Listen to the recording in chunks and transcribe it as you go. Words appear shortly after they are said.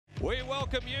We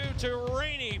welcome you to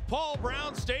rainy Paul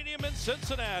Brown Stadium in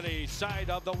Cincinnati, site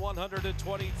of the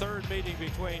 123rd meeting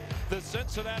between the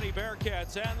Cincinnati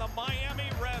Bearcats and the Miami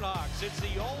Redhawks. It's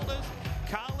the oldest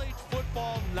college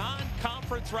football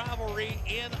non-conference rivalry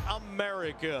in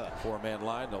America. Four-man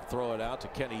line, they'll throw it out to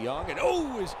Kenny Young, and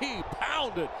oh, is he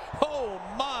pounded. Oh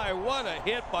my, what a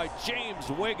hit by James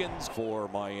Wiggins for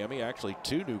Miami. Actually,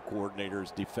 two new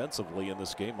coordinators defensively in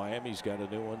this game. Miami's got a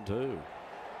new one too.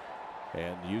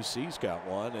 And UC's got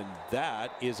one, and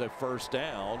that is a first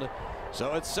down.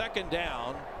 So it's second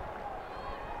down.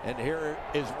 And here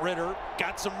is Ritter,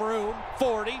 got some room,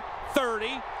 40, 30,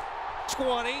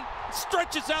 20,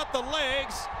 stretches out the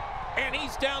legs, and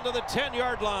he's down to the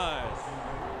 10-yard line.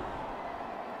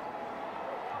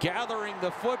 Gathering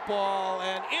the football,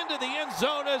 and into the end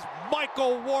zone is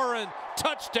Michael Warren.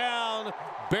 Touchdown,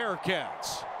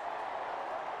 Bearcats.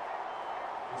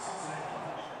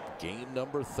 Game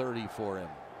number 30 for him.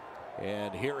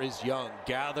 And here is Young,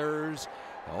 gathers,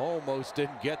 almost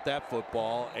didn't get that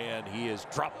football, and he is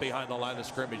dropped behind the line of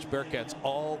scrimmage. Bearcats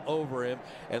all over him.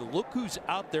 And look who's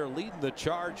out there leading the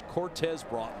charge, Cortez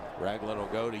Broughton. Ragland will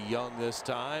go to Young this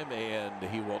time, and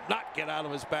he will not get out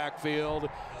of his backfield.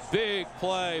 Big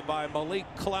play by Malik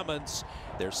Clements.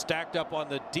 They're stacked up on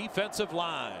the defensive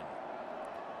line.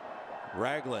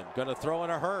 Ragland going to throw in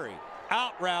a hurry.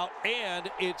 Out route,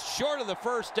 and it's short of the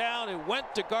first down. It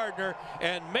went to Gardner,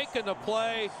 and making the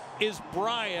play is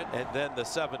Bryant. And then the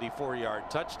 74-yard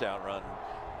touchdown run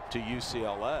to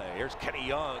UCLA. Here's Kenny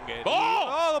Young, and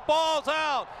the ball's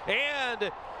out.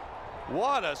 And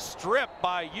what a strip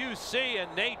by UC,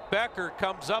 and Nate Becker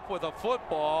comes up with a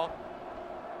football.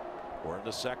 We're in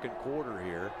the second quarter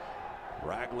here.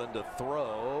 Ragland to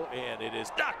throw, and it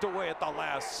is knocked away at the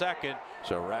last second.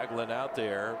 So Ragland out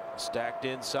there, stacked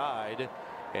inside,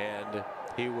 and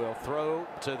he will throw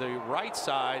to the right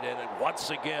side, and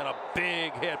once again a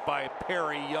big hit by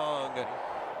Perry Young.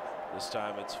 This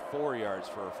time it's 4 yards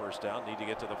for a first down. Need to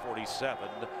get to the 47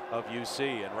 of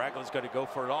UC, and Ragland's going to go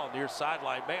for it all near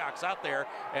sideline. Mayock's out there,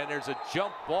 and there's a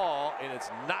jump ball, and it's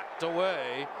knocked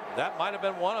away. That might have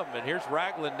been one of them, and here's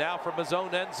Ragland now from his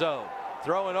own end zone.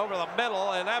 Throwing over the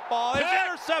middle, and that ball is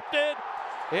intercepted.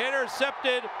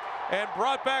 Intercepted and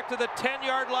brought back to the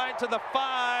 10-yard line to the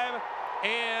 5,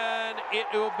 and it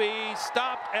will be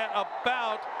stopped at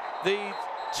about the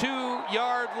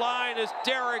 2-yard line as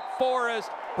Derek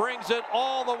Forrest brings it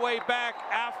all the way back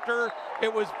after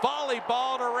it was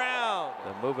volleyballed around.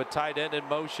 They'll move a tight end in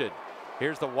motion.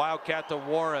 Here's the Wildcat to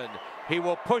Warren. He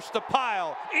will push the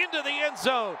pile into the end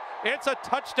zone. It's a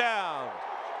touchdown.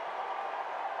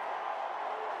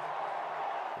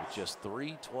 Just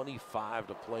 3:25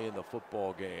 to play in the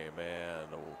football game, and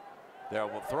they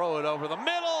will throw it over the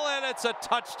middle, and it's a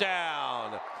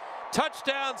touchdown.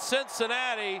 Touchdown,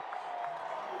 Cincinnati.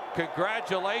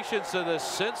 Congratulations to the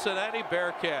Cincinnati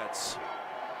Bearcats.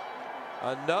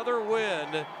 Another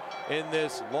win in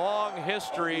this long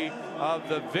history of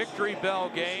the Victory Bell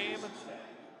game.